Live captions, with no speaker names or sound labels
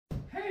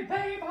Hey,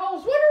 babe, I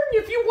was wondering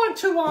if you want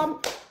to, Follow,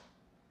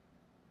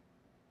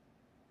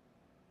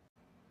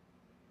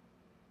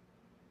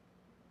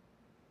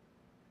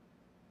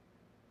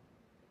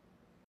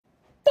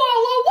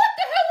 what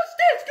the hell is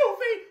this,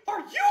 Goofy? Are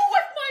you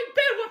with my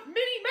bed with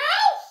Minnie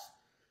Mouse?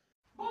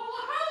 Paula,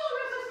 how long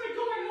has this been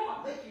going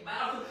on? Mickey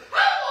Mouse.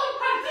 How long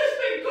has this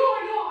been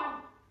going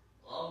on?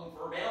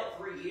 For about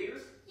 3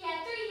 years. Yeah,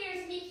 3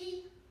 years,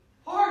 Mickey.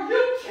 Are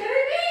you kidding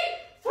me?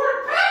 For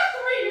the past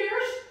 3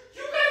 years,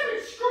 you guys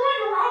been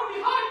screwing around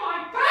behind my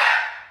back?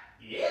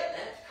 Yeah,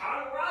 that's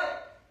kind of right.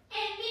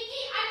 And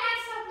Mickey, I got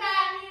some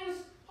bad news.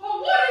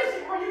 Oh, what is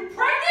it? Are you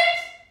pregnant?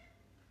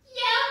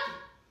 Yep.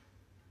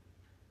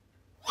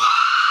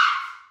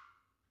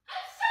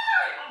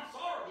 I'm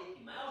sorry,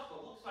 Mickey Mouse, but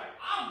looks like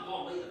I'm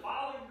going to be the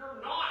father and you're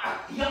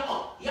not.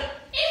 Yeah.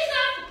 It's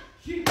not.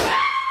 You...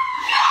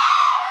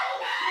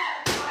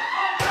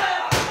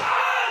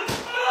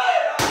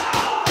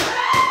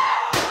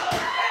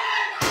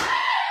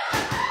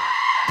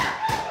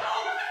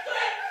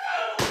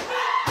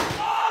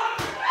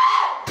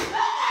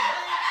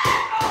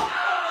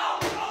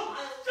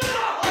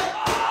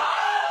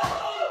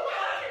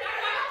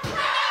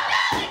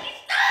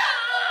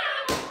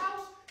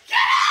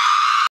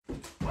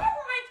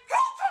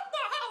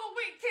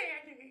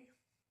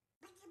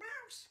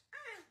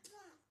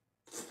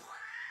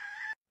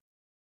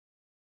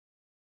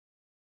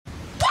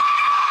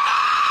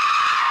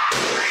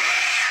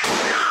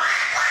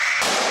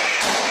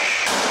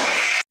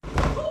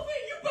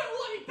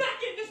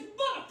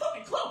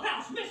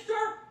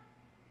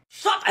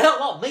 Shut the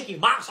hell up, Mickey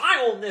Mouse.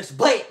 I own this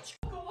bitch.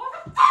 Go on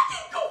the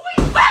fucking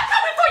Goofy! Back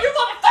coming for you,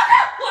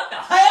 motherfucker! What the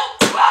hell?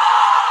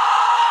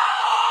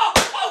 Oh!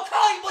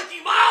 Okay,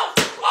 Mickey Mouse.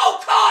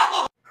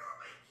 Okay.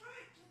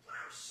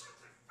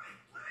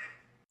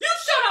 You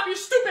shut up, you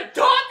stupid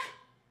duck!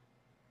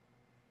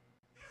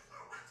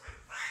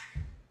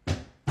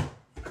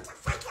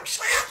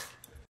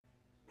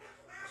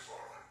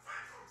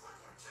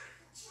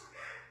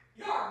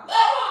 Your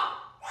mama.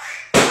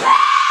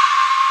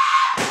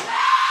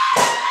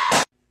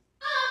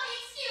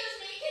 Excuse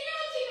me, can you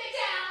keep it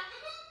down?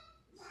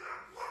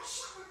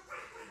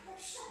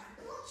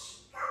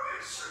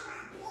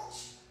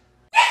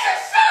 Get your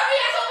sorry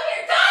ass over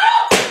here,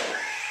 Donald!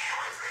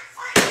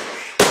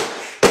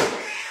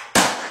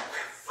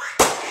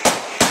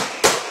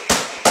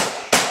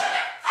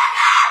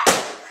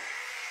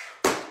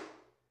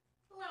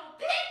 Little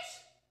bitch.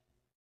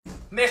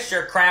 Mr.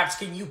 Krabs,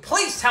 can you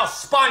please tell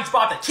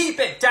SpongeBob to keep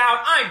it down?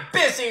 I'm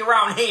busy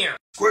around here.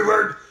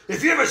 Squidward,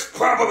 if you have a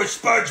problem with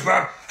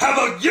SpongeBob, how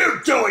about you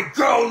do it,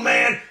 grown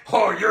man?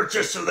 Oh, you're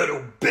just a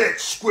little bitch,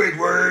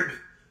 Squidward.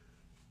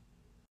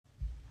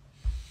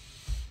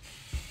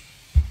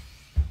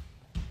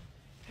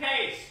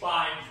 Hey,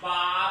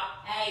 SpongeBob.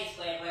 Hey,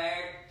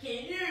 Squidward.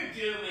 Can you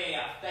do me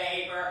a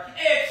favor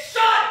and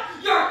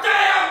shut your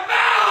damn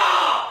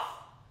mouth?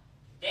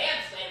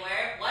 Damn,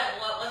 Squidward.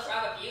 What's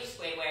wrong with you,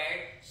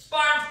 Squidward?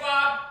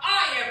 SpongeBob,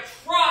 I am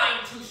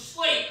trying to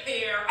sleep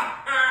here.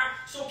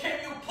 So can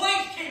you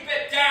please keep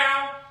it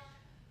down?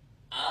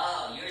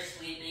 Oh, you're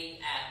sleeping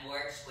at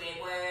work,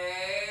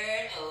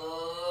 Squidward.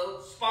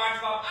 Oh.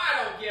 SpongeBob,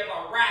 I don't give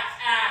a rat's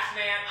ass,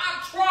 man.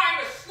 I'm trying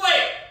to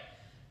sleep.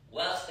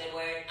 Well,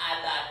 Squidward,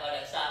 I'm not going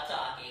to stop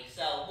talking.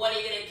 So what are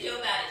you going to do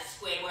about it,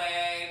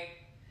 Squidward?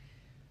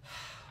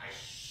 I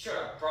should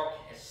have broken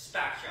his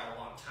spatula a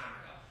long time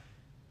ago.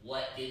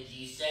 What did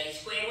you say,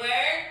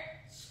 Squidward?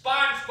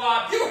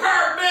 SpongeBob, you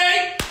heard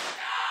me!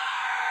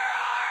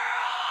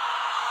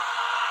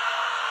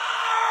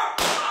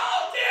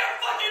 Oh dear,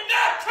 fucking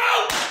that too!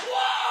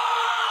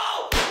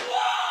 Whoa!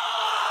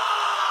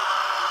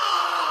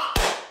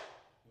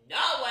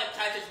 No one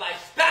touches my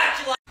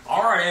spatula!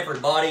 Alright,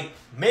 everybody.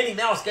 Minnie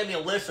Mouse gave me a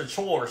list of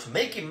chores.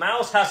 Mickey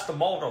Mouse has to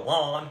mow the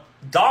lawn.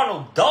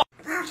 Donald Duck.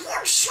 Will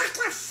you shut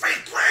the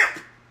fuck up?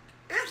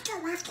 I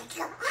don't have to do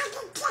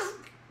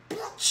anything,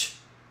 bitch.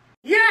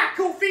 Yeah,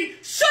 Goofy,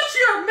 shut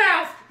your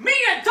mouth! Me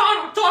and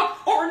Donald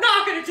Duck are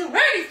not gonna do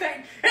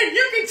anything! And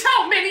you can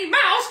tell Minnie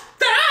Mouse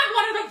that I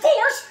want a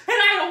divorce and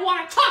I don't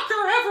want to talk to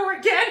her ever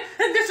again,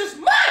 and this is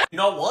my— You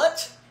know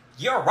what?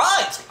 You're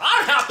right. I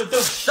don't have to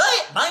do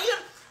shit, man.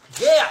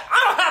 Yeah, I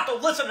don't have to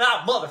listen to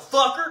that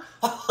motherfucker.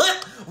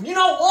 You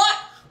know what?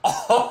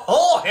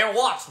 Oh, here,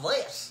 watch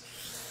this.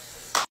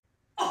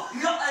 Oh,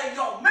 hey,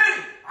 yo,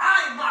 Minnie,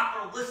 I ain't not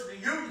gonna listen to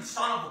you, you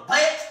son of a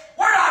bitch.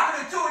 We're not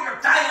gonna do your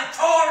damn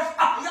chores.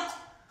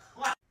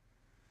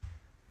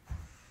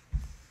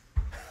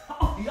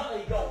 Oh, yeah,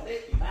 you go,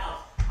 Mickey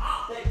Mouse.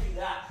 I'll bet you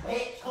that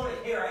bitch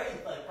couldn't hear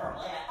anything from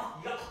that.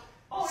 Oh, yeah.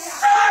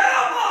 Son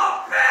of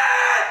a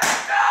bitch!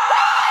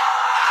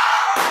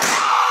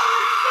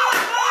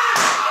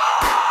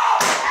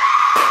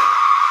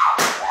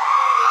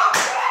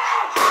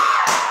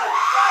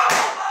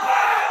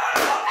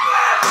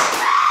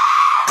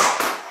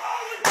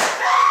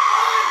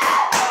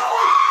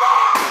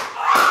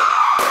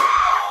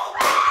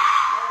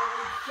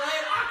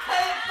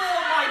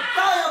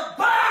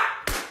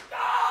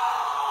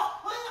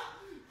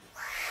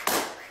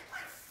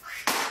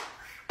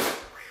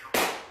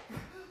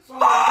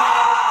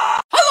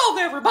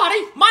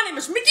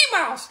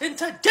 and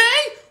today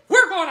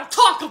we're gonna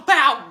talk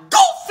about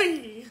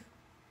Goofy!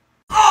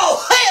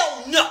 Oh,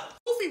 hell no!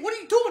 Goofy, what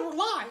are you doing? We're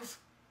live.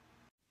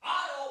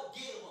 I don't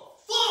give a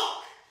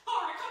fuck!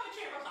 Alright, cut the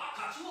cameras. I'll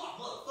cut you off,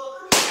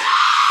 motherfucker.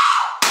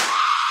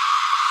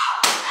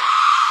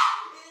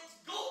 It's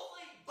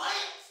Goofy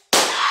Bits!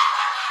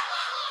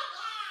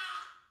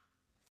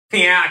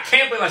 Yeah, I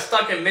can't believe I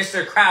stuck in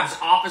Mr.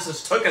 Krabs' office and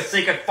took a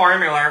secret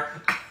formula.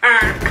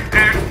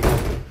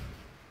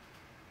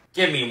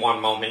 Give me one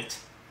moment.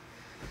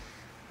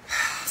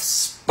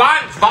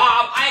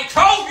 SpongeBob, I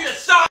told you to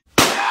stop!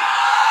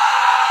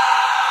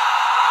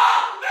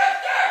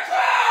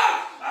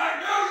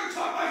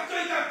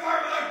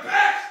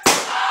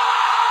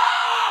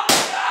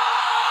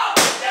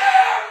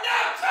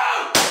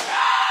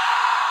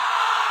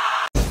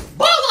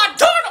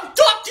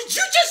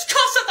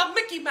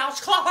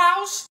 Mouse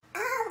Clubhouse?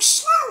 Oh,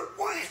 so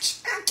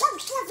what? I don't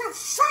give a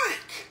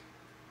fuck.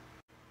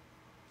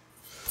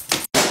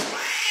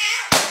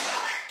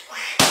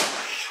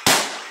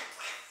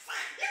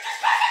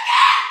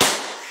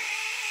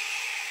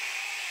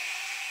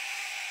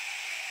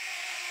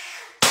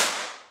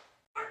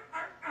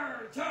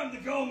 Time to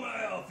go in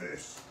my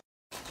office.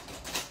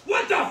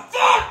 What the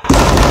fuck?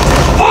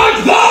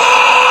 SpongeBob!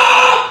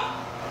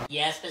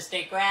 Yes,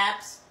 Mr.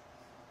 Krabs?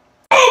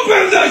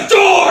 Open the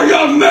door,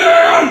 young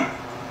man!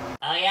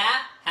 Oh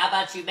yeah? How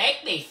about you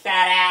make me,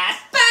 fat ass?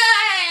 Bye!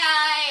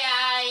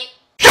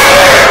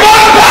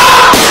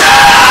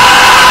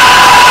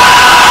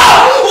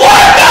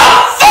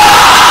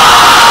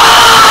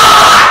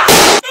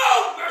 No,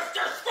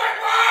 Mr.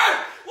 Squidward!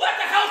 What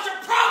the hell's your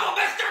problem,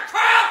 Mr.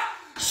 Krabs?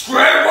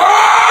 Squidward!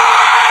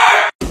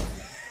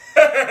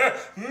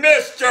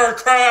 Mr.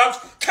 Krabs,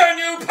 can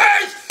you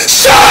please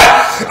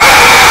shut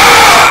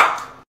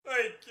up?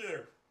 Thank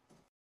you.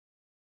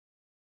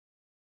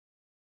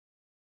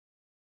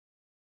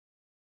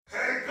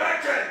 Hey,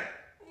 Beckton!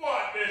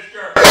 What,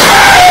 mister?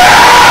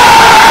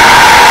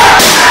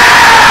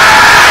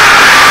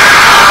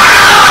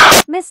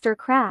 Mr.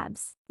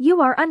 Krabs,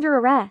 you are under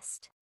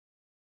arrest.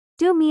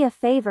 Do me a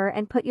favor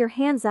and put your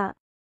hands up.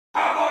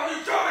 How about you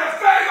do me a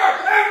favor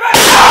and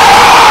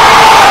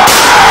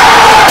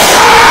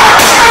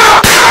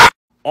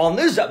On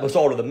this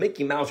episode of the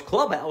Mickey Mouse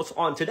Clubhouse,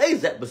 on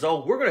today's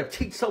episode, we're gonna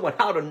teach someone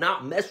how to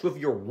not mess with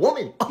your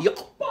woman. Are you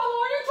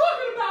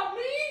talking about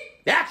me?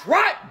 That's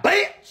right,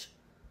 bitch!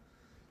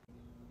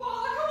 Come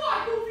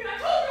on, Goofy, I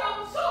told you I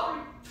was sorry.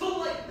 Too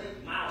late,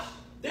 Mickey Mouse.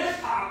 This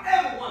time,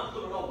 everyone's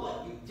gonna know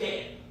what you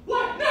did.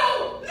 What?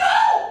 No!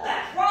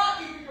 That's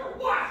right, even your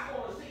wife's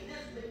gonna see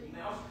this, Mickey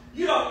Mouse.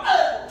 You don't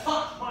ever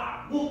touch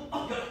my woman.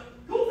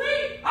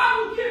 Goofy, I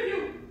will give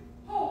you,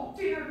 oh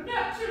dear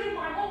Neptune and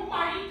my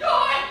almighty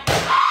God!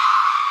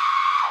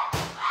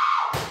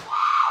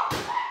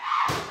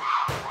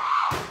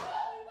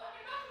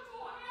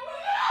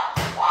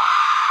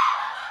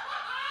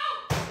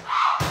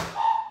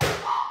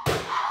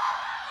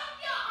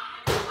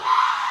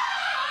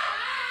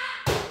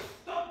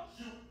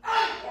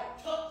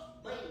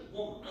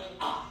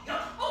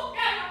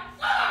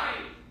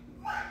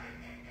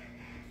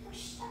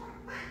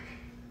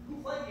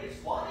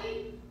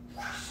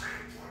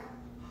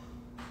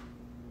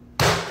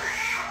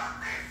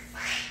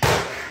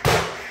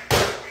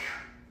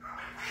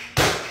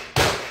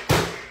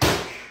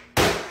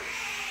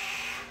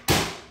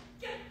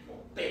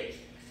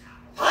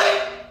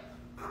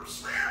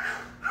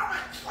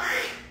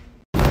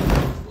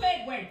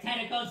 Squidward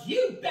tentacles,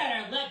 you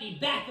better let me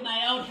back in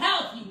my own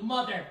house, you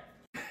mother!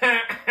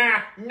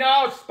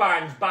 No,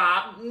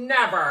 SpongeBob,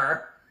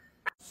 never.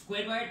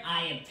 Squidward,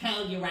 I am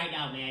telling you right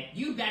now, man,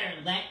 you better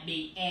let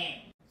me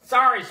in.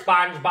 Sorry,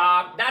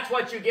 SpongeBob, that's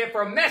what you get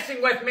for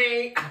messing with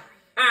me.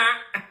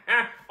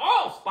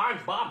 Oh,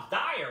 SpongeBob's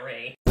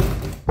diary.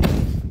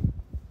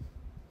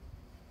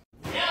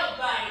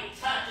 Nobody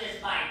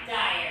touches my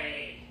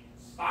diary.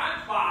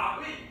 SpongeBob,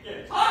 we've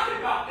been talking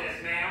about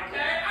this, man,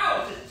 okay? I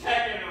was just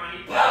checking on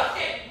you.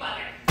 Bullshit,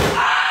 mother!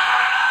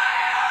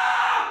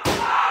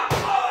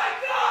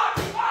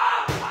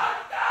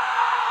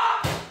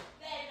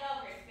 Bend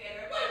over,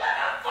 Squidward. What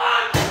the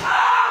fuck?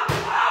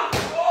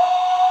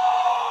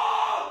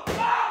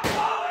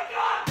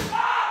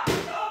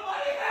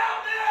 Somebody help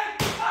me!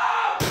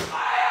 Oh,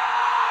 my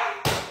eyes!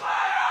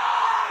 My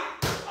eyes!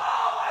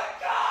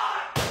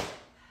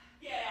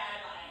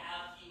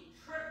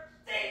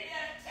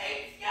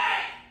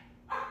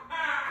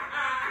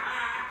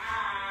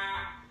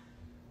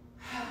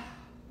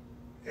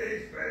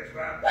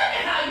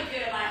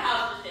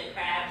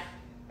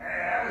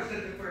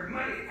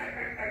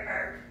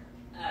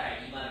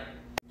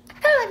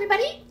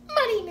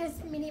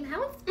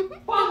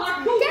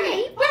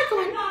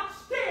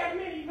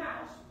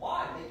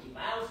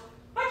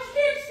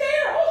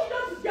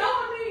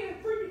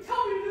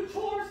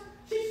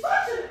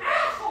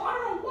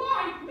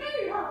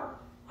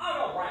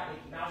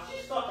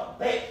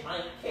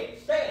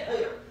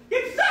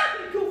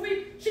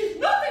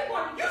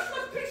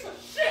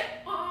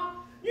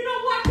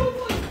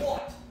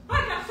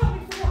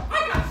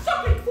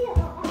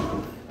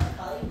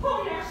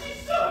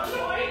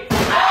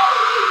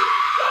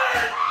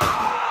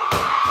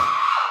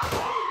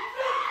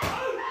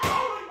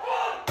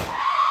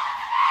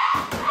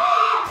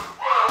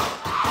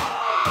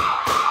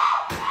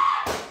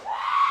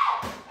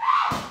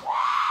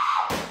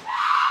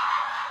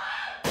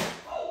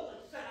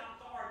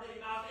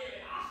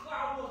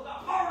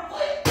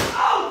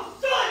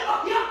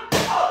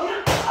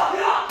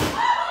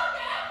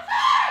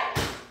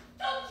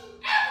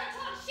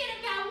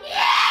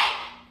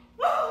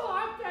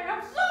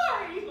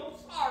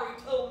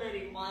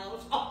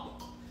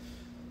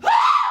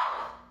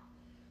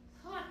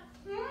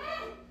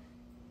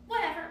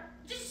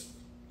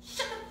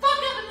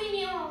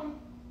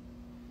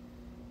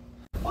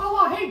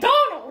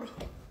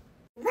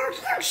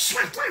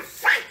 shut your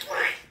fat lip!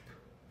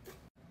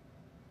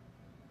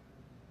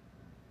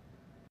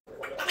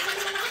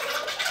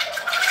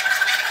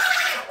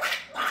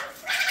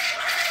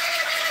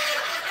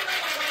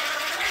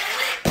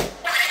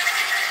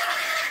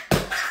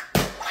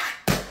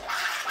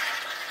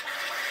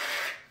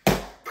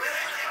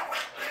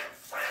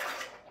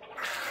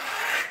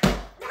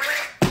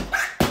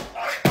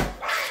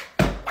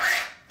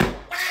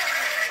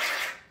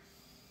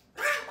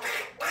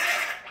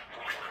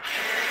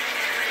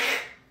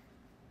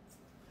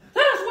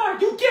 That is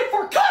what you get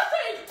for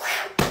cussing!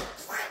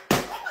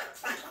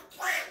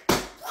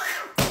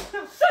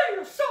 Now say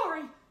you're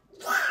sorry!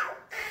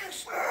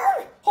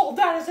 Oh,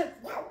 that is it!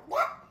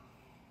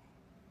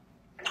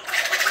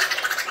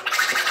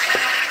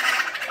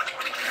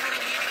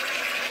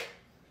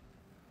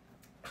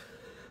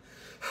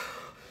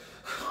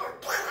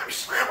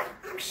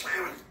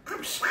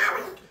 I'm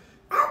sorry.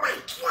 Oh my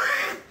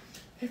God.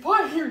 If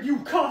I hear you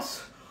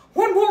cuss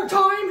one more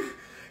time,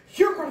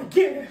 you're gonna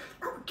get it.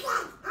 Oh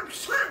God, I'm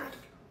sorry.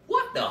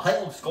 What the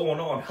hell's going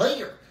on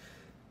here?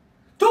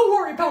 Don't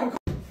worry about it.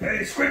 Hey,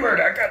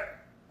 Squidward, I got...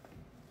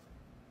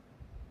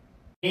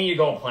 Here you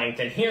go,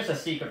 Plankton. Here's a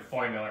secret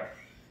formula.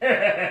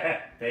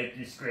 Thank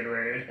you,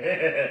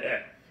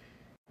 Squidward.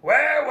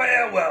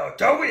 Well,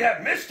 don't we have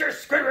Mr.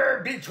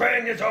 Squidward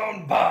betraying his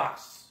own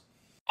boss?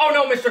 Oh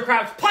no, Mr.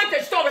 Krabs,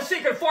 Plankton stole the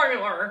secret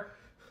formula!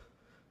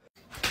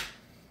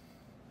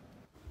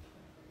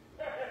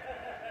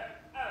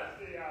 I'll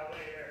see y'all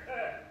later.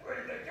 Where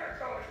do you think you're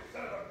going, you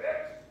son of a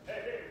bitch?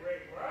 Hey,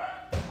 wait, what?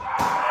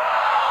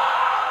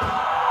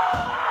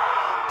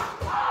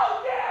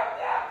 Oh, yeah,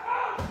 yeah,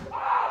 oh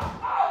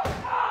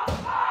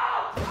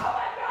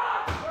my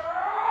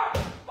God!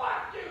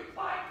 Fuck you,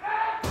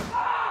 Plankton!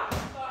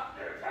 Fuck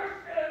you, too,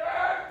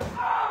 Squidward!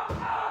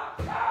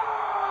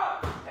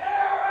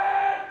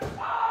 Aaron!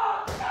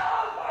 Oh, no,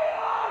 my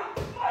leg!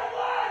 My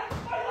leg!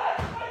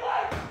 My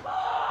leg! Oh,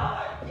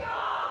 my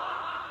God!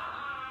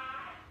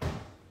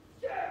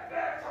 Get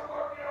back to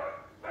work, you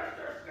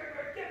Mr.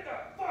 Squidward! Get the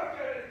fuck out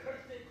of the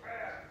Krusty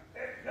Krab!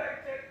 And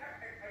Plankton,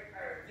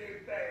 you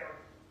failed.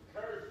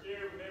 Curse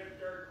you,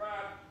 Mr.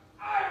 Krab!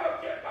 I will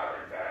get my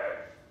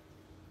revenge!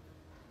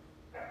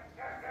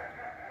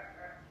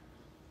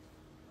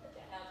 What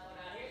the hell's going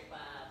on here,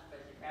 Mr.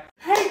 Krabs?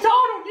 Hey,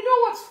 Donald, you know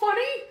what's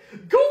funny?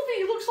 Goofy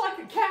looks like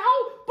a cow,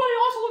 but he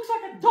also looks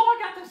like a dog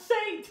at the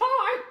same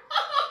time.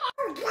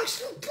 Oh,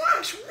 yes, he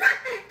does.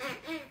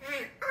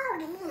 Oh,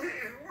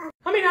 no.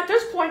 I mean, at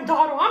this point,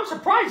 Donald, I'm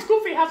surprised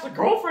Goofy has a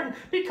girlfriend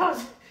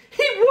because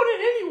he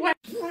wouldn't anyway.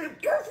 Yeah,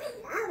 Goofy.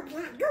 Oh,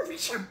 yeah,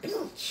 Goofy's a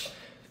bitch.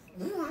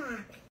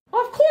 Yeah.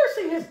 Of course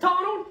he is,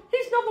 Donald.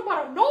 He's nothing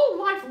but a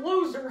no-life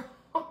loser.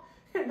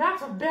 And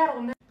that's a bet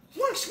on that.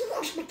 Yes, he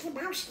is, Mickey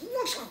Mouse. He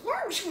is a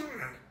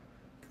loser.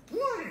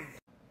 Yeah.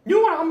 You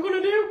know what I'm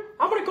gonna do?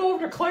 I'm gonna go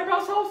over to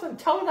Clarabelle's house and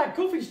tell her that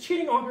Goofy's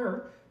cheating on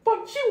her.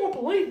 But she won't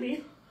believe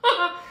me.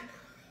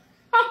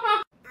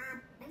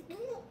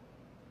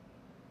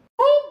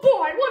 Oh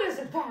boy, what is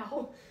it,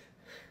 Val?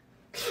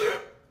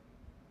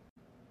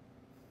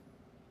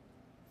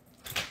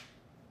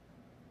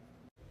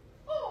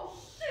 Oh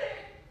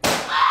shit!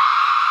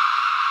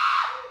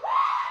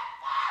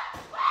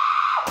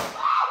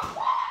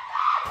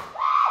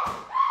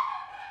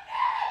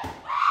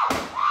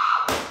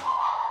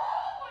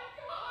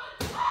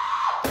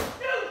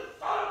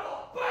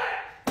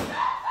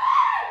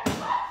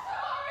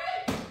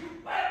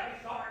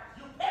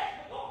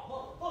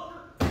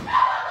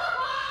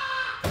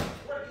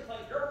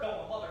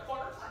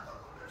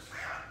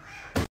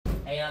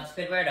 Hey,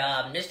 Squidward,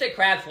 Mr.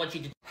 Krabs wants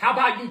you to... How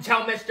about you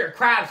tell Mr.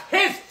 Krabs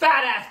his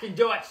fat ass can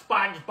do it,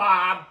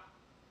 SpongeBob?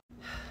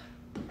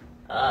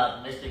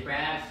 Mr.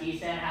 Krabs, he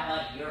said how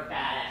about your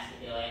fat ass can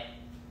do it?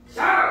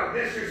 So,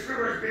 Mr.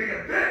 Squidward's being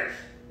a bitch.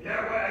 You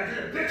know what I do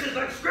to bitches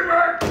like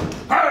Squidward?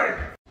 Hey!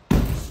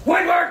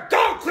 Squidward,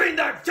 go clean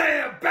that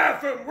damn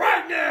bathroom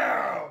right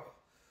now!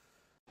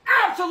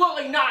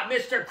 Absolutely not,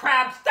 Mr.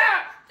 Krabs.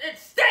 It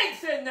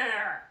stinks in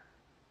there.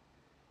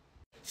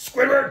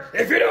 Squidward,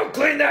 if you don't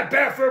clean that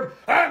bathroom,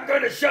 I'm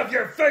gonna shove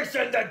your face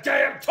in the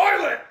damn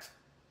toilet!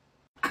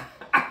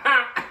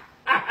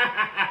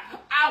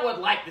 I would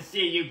like to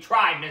see you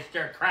try,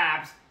 Mr.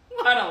 Krabs.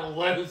 What a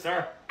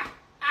loser.